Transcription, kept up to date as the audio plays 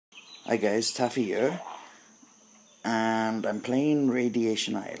Hi guys, Taffy here, and I'm playing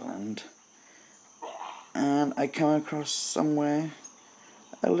Radiation Island, and I come across somewhere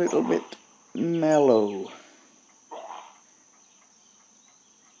a little bit mellow,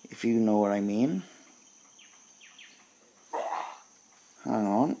 if you know what I mean. Hang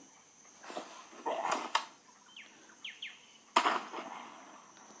on.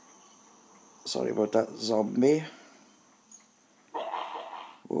 Sorry about that, zombie.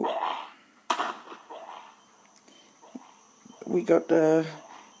 Whoa. We got the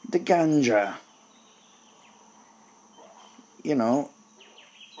ganja. You know.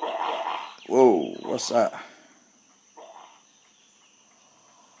 Whoa, what's that?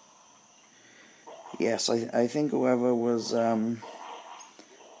 Yes, I think whoever was the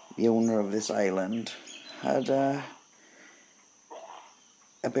owner of this island had a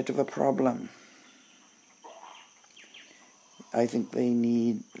bit of a problem. I think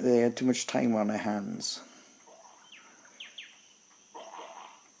they had too much time on their hands.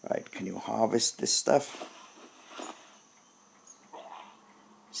 Right, can you harvest this stuff?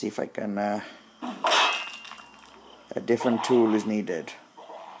 See if I can, a different tool is needed.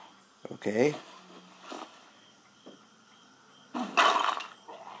 Okay.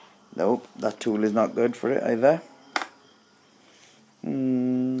 Nope, that tool is not good for it either.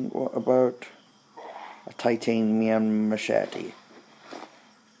 What about a titanium machete?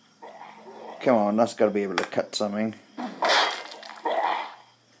 Come on, that's got to be able to cut something.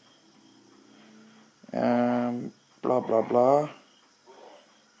 Blah blah blah.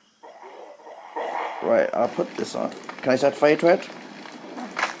 Right, I'll put this on. Can I set fire to it?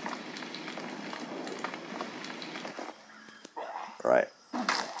 Right.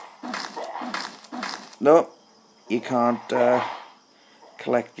 Nope, you can't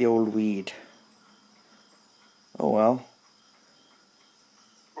collect the old weed. Oh well.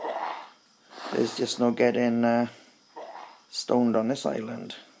 There's just no getting stoned on this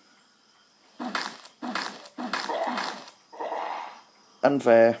island.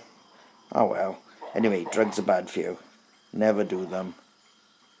 Unfair. Oh well. Anyway, drugs are bad for you. Never do them.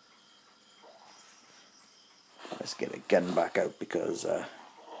 Let's get a gun back out because I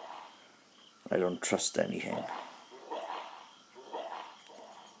don't trust anything.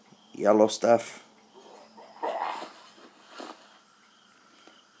 Yellow stuff.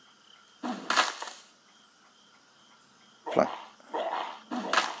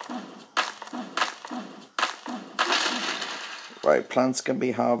 Right, plants can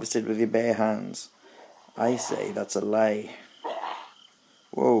be harvested with your bare hands. I say that's a lie.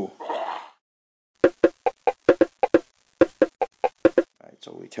 Whoa. Right,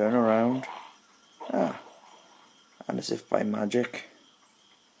 so we turn around. And as if by magic,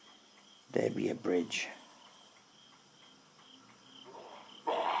 there be a bridge.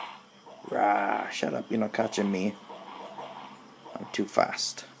 Rah, shut up, you're not catching me. I'm too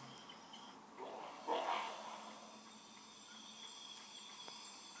fast.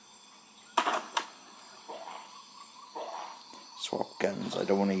 Swap guns. I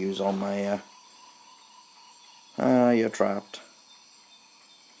don't want to use all my you're trapped.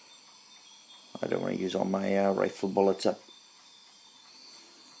 I don't want to use all my rifle bullets up.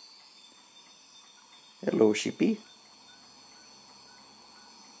 Hello, sheepy.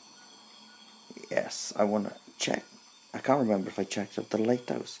 Yes, I want to check. I can't remember if I checked out the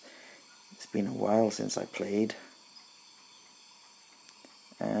lighthouse. It's been a while since I played.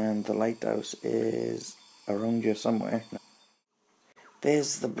 And the lighthouse is around here somewhere.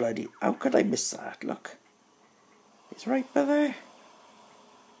 There's the bloody... How could I miss that? Look. It's right by there.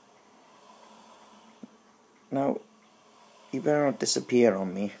 Now, you better not disappear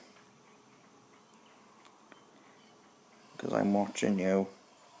on me. Because I'm watching you.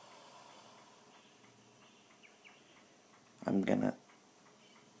 I'm gonna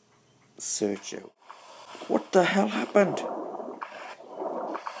search you. What the hell happened?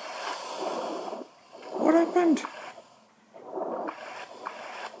 What happened?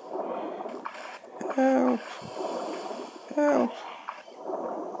 Help! Help!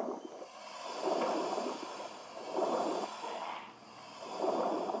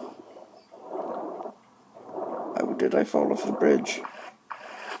 How did I fall off the bridge?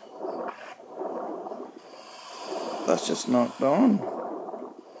 That's just not on.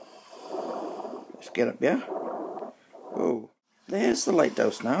 Let's get up here. Oh, there's the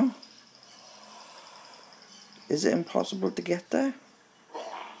lighthouse now. Is it impossible to get there?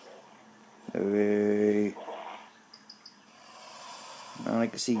 Hey. Now I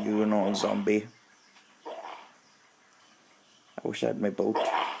can see you and all zombie. I wish I had my boat.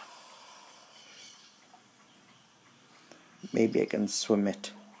 Maybe I can swim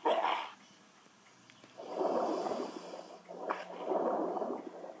it.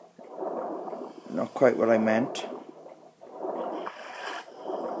 Not quite what I meant.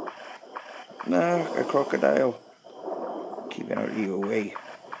 No, a crocodile. Keep out of your way.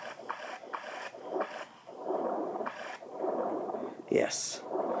 Yes.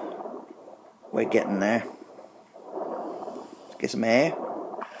 We're getting there. Let's get some air.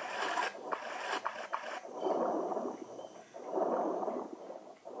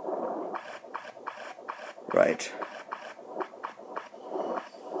 Right.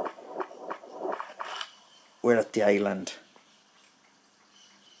 We're at the island.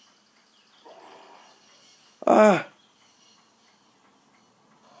 Ah!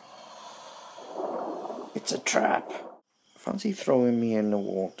 It's a trap. Fancy throwing me in the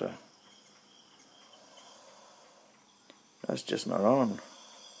water. That's just not on.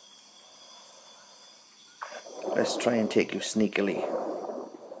 Let's try and take you sneakily.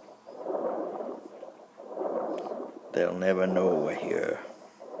 They'll never know we're here.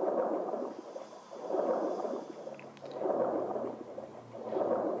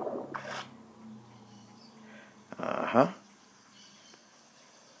 Uh-huh.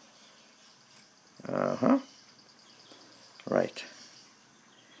 Uh-huh. Right.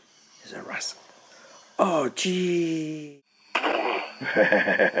 Is a rustle. Oh, gee.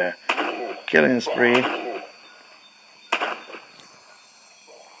 Killing spree.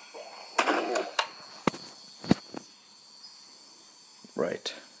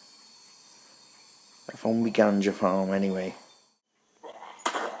 Right. I found my ganja farm anyway.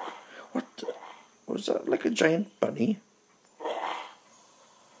 What? Was that like a giant bunny?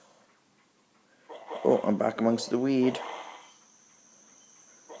 Oh, I'm back amongst the weed.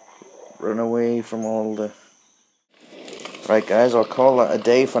 Run away from all the... Right guys, I'll call that a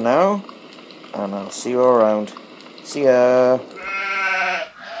day for now. And I'll see you around. See ya!